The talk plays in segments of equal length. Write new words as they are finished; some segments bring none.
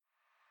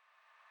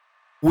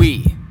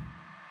We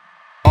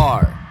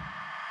are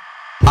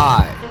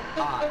I.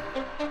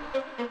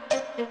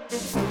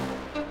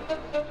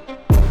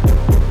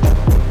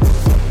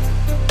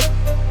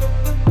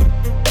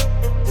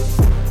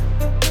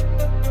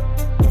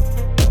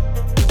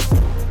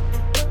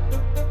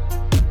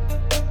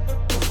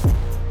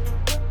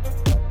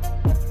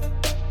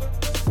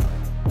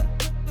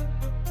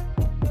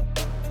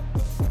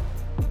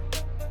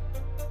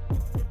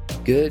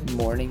 Good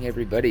morning,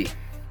 everybody.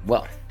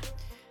 Well,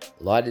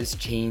 a lot has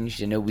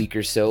changed in a week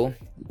or so.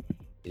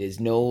 It is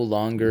no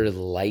longer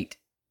light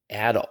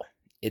at all.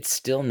 It's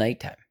still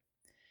nighttime.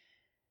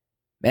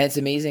 Man, it's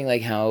amazing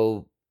like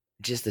how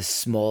just a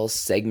small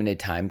segment of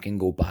time can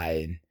go by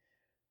and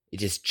it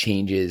just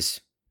changes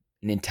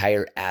an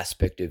entire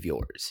aspect of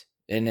yours,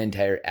 an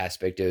entire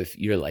aspect of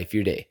your life,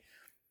 your day.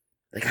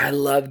 Like I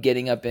love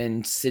getting up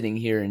and sitting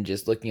here and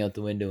just looking out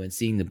the window and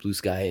seeing the blue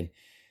sky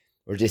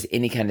or just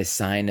any kind of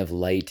sign of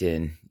light,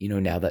 and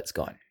now that's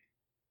gone.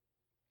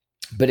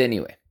 But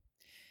anyway,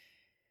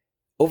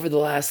 over the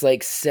last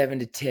 7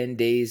 to 10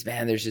 days,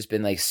 man, there's just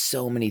been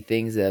so many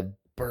things that have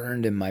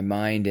burned in my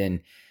mind.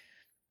 And,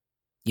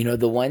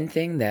 the one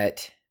thing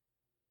that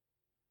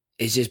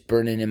is just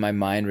burning in my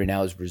mind right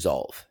now is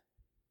resolve.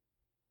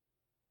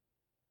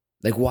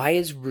 Why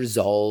is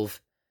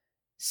resolve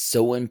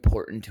so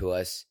important to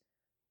us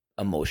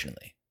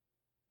emotionally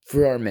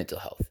for our mental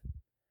health?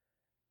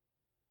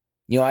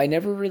 I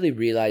never really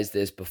realized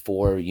this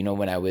before,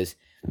 when I was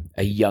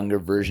a younger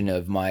version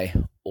of my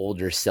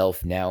older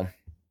self now,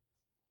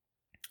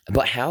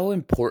 about how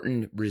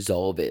important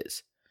resolve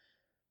is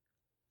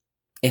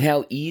and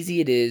how easy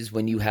it is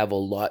when you have a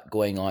lot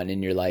going on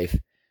in your life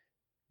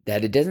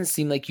that it doesn't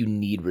seem like you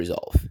need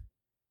resolve.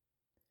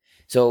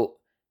 So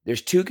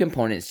there's two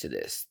components to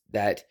this,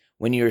 that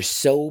when you're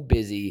so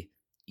busy,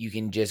 you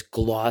can just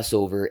gloss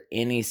over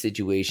any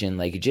situation.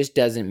 It just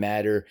doesn't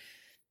matter.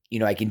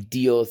 I can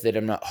deal with it.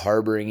 I'm not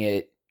harboring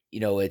it.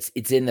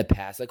 It's in the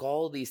past,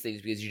 all of these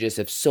things, because you just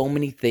have so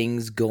many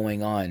things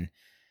going on.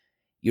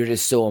 You're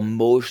just so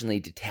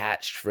emotionally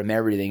detached from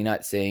everything.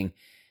 Not saying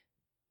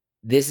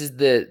this is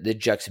the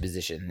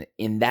juxtaposition.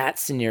 In that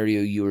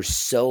scenario, you are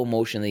so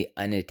emotionally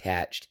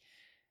unattached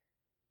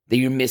that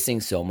you're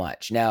missing so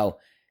much. Now,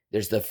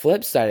 there's the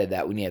flip side of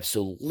that when you have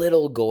so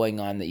little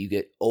going on that you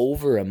get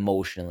over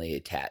emotionally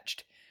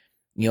attached.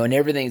 And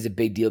everything's a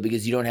big deal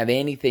because you don't have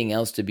anything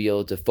else to be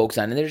able to focus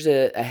on. And there's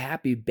a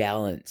happy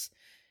balance,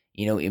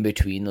 in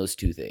between those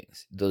two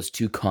things, those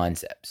two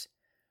concepts.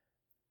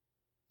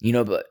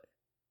 But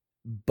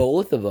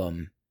both of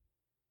them,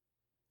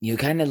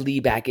 kind of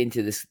lead back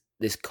into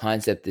this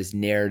concept, this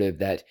narrative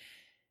that,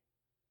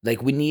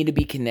 we need to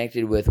be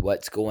connected with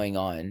what's going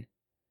on.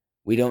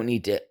 We don't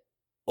need to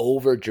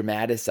over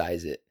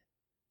dramatize it.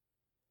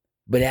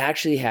 But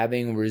actually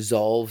having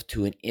resolve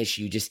to an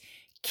issue just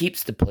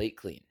keeps the plate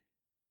clean.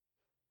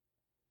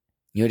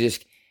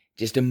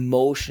 Just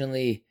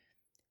emotionally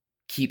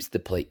keeps the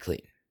plate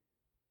clean.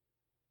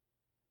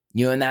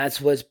 And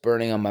that's what's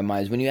burning on my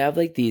mind. When you have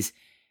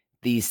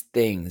these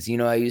things,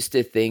 I used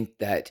to think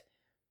that,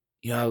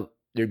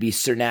 there'd be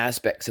certain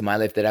aspects of my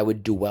life that I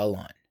would dwell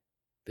on.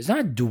 But it's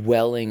not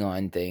dwelling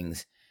on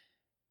things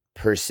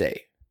per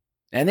se.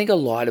 And I think a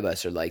lot of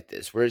us are like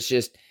this, where it's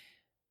just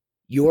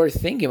you're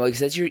thinking about, because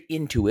that's your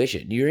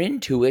intuition. Your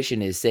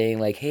intuition is saying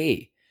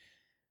hey,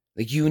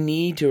 you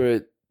need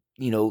to,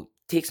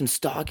 take some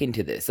stock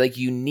into this.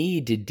 You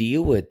need to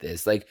deal with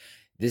this.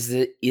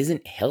 This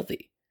isn't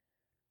healthy.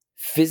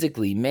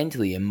 Physically,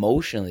 mentally,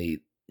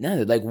 emotionally, none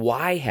of it.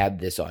 Why have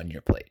this on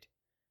your plate?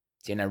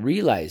 See, and I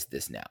realize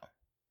this now.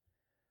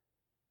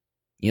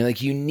 You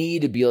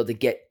need to be able to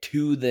get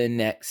to the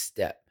next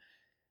step.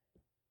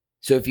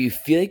 So if you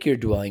feel like you're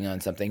dwelling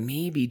on something,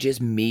 maybe, just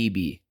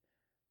maybe,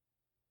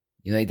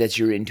 that's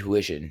your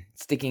intuition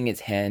sticking its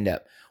hand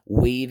up,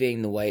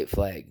 waving the white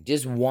flag,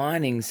 just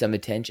wanting some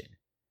attention.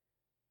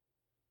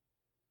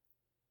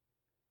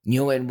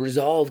 And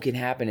resolve can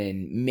happen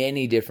in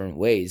many different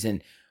ways.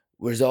 And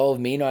resolve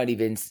may not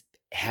even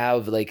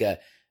have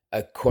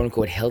a quote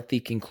unquote healthy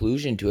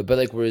conclusion to it,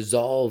 but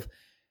resolve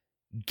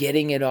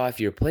getting it off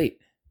your plate.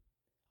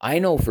 I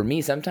know for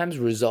me, sometimes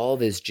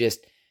resolve is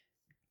just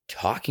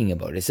talking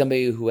about it.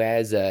 Somebody who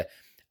has a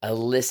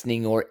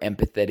listening or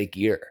empathetic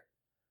ear.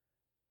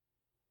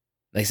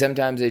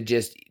 Sometimes it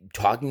just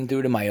talking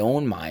through to my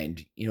own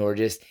mind, or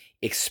just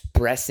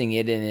expressing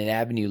it in an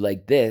avenue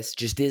like this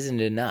just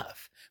isn't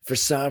enough. For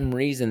some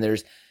reason,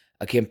 there's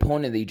a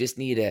component that you just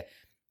need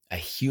a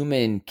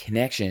human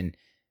connection,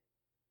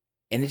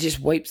 and it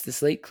just wipes the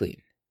slate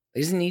clean.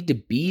 It doesn't need to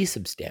be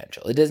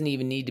substantial. It doesn't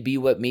even need to be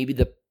what maybe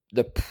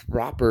the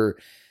proper,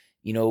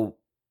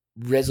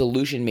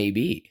 resolution may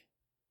be.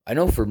 I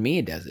know for me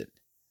it doesn't.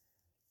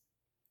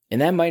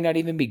 And that might not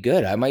even be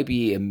good. I might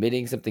be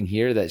admitting something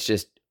here that's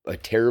just a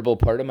terrible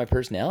part of my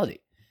personality.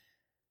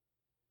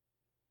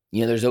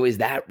 There's always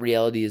that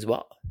reality as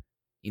well.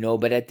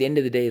 But at the end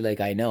of the day,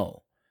 I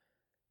know.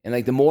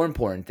 And the more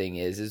important thing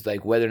is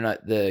whether or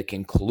not the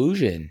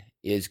conclusion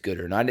is good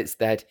or not. It's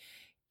that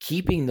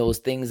keeping those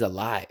things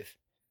alive.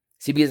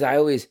 See, because I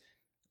always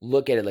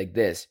look at it like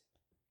this.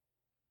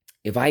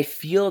 If I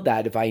feel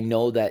that, if I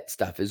know that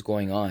stuff is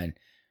going on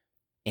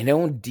and I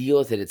don't deal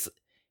with it, it's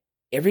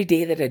every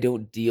day that I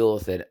don't deal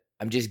with it,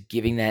 I'm just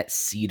giving that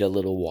seed a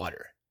little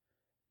water.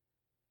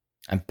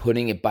 I'm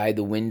putting it by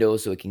the window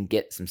so it can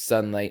get some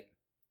sunlight.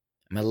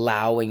 I'm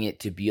allowing it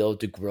to be able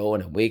to grow,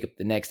 and I wake up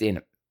the next day and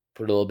I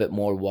put a little bit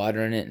more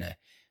water in it, and I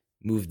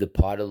move the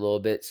pot a little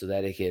bit so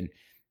that it can,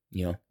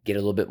 get a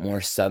little bit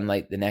more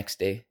sunlight the next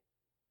day.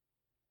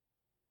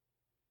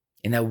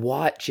 And I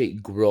watch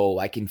it grow.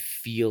 I can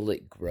feel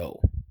it grow.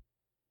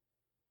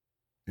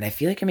 And I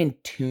feel like I'm in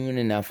tune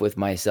enough with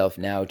myself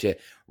now to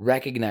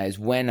recognize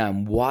when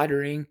I'm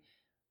watering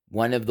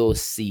one of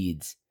those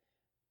seeds,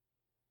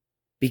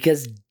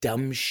 because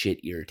dumb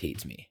shit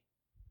irritates me.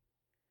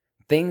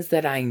 Things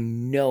that I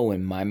know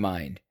in my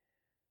mind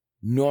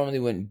normally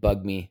wouldn't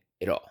bug me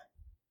at all.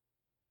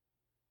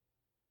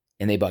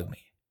 And they bug me.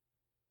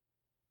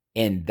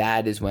 And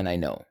that is when I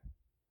know.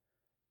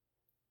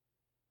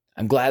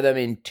 I'm glad I'm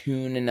in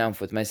tune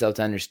enough with myself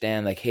to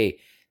understand, like, hey,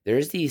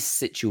 there's these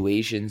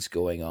situations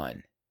going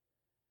on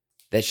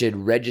that should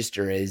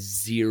register as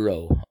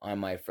 0 on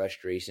my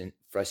frustration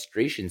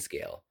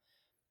scale.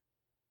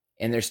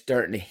 And they're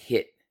starting to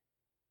hit.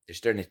 They're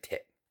starting to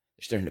tick.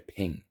 They're starting to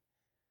ping.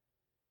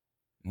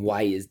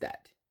 Why is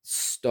that?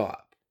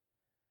 Stop.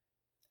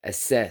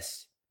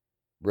 Assess.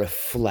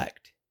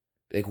 Reflect.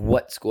 Like,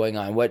 what's going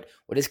on? What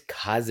is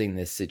causing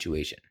this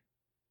situation?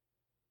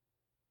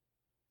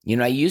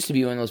 I used to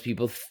be one of those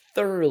people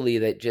thoroughly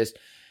that just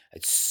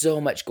had so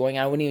much going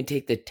on. I wouldn't even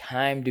take the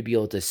time to be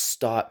able to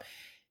stop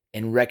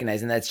and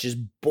recognize. And that's just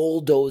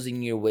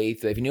bulldozing your way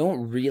through. If you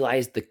don't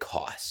realize the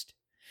cost,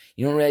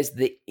 you don't realize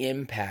the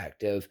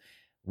impact of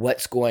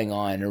what's going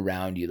on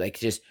around you, like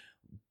just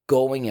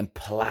going and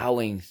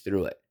plowing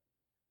through it.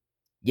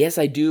 Yes,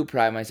 I do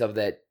pride myself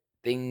that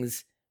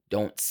things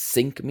don't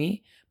sink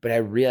me, but I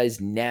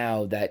realize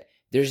now that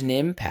there's an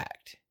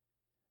impact.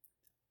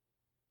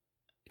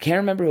 I can't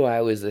remember who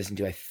I was listening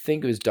to. I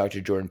think it was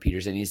Dr. Jordan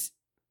Peterson. He's,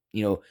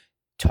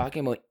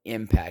 talking about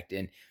impact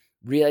and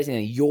realizing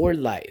that your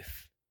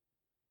life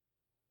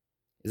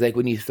is like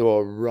when you throw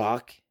a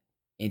rock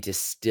into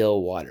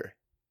still water.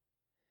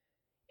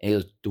 And it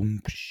goes,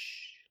 doom,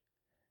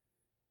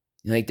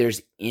 like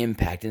there's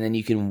impact. And then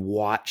you can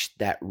watch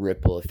that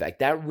ripple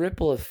effect. That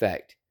ripple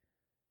effect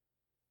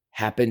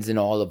happens in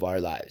all of our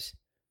lives.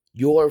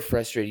 You're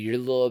frustrated. You're a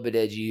little bit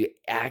edgy. You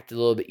act a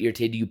little bit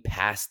irritated. You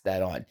pass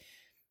that on.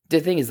 The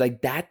thing is,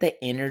 like, the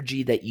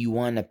energy that you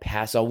want to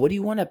pass on. What do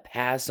you want to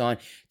pass on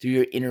through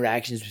your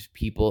interactions with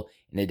people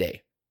in a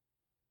day?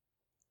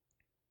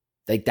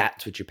 Like,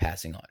 that's what you're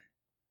passing on.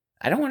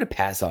 I don't want to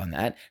pass on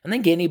that. I don't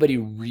think anybody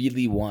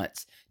really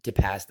wants to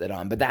pass that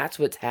on. But that's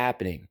what's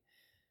happening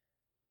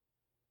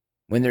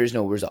when there's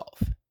no resolve.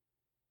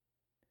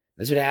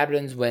 That's what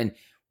happens when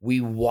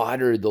we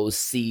water those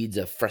seeds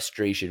of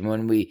frustration,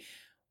 when we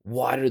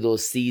water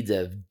those seeds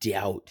of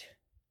doubt.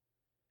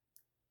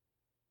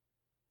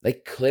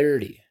 Like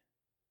clarity.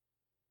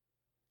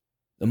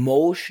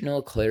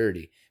 Emotional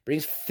clarity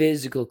brings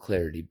physical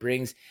clarity,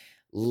 brings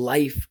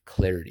life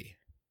clarity,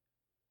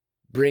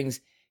 brings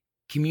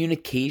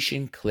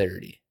communication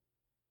clarity.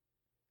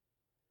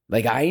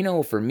 Like, I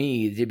know for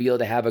me, to be able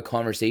to have a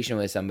conversation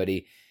with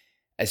somebody,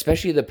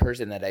 especially the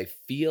person that I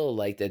feel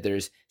like that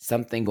there's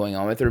something going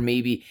on with, or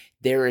maybe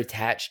they're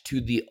attached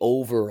to the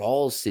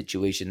overall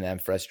situation that I'm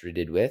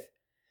frustrated with,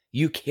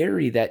 you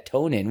carry that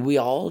tone in. We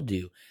all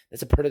do.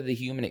 That's a part of the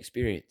human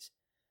experience.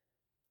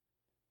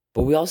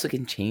 But we also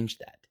can change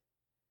that.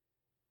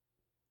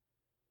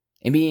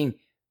 And being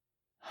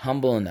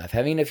humble enough,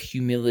 having enough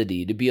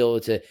humility to be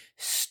able to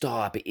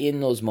stop in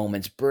those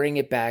moments, bring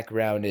it back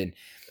around, and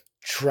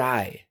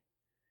try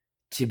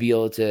to be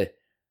able to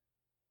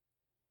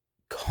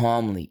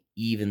calmly,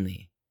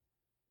 evenly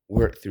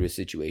work through a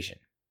situation.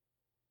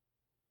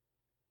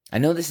 I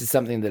know this is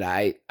something that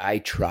I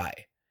try.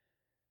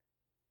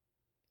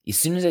 As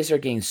soon as I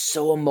start getting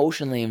so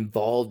emotionally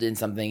involved in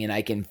something and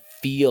I can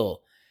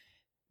feel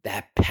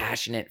that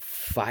passionate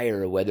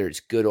fire, whether it's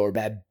good or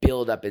bad,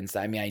 build up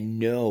inside me, I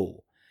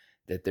know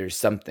that there's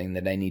something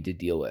that I need to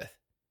deal with.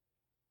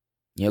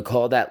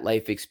 Call that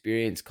life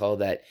experience, call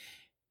that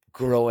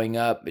growing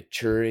up,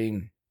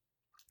 maturing.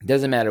 It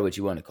doesn't matter what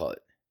you want to call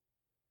it.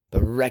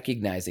 But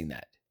recognizing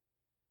that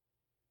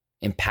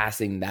and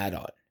passing that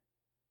on.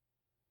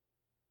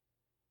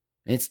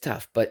 It's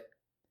tough, but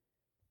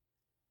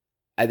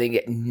I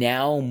think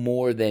now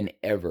more than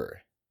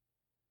ever,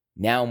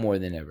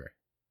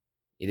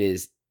 it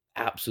is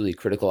absolutely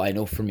critical, I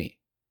know for me.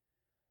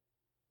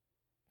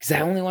 Because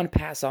I only want to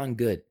pass on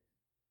good.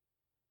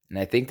 And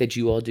I think that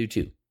you all do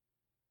too.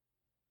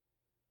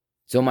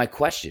 So my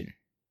question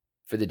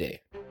for the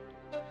day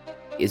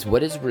is,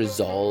 what does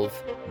resolve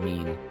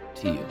mean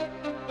to you?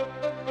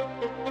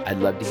 I'd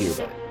love to hear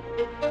about it.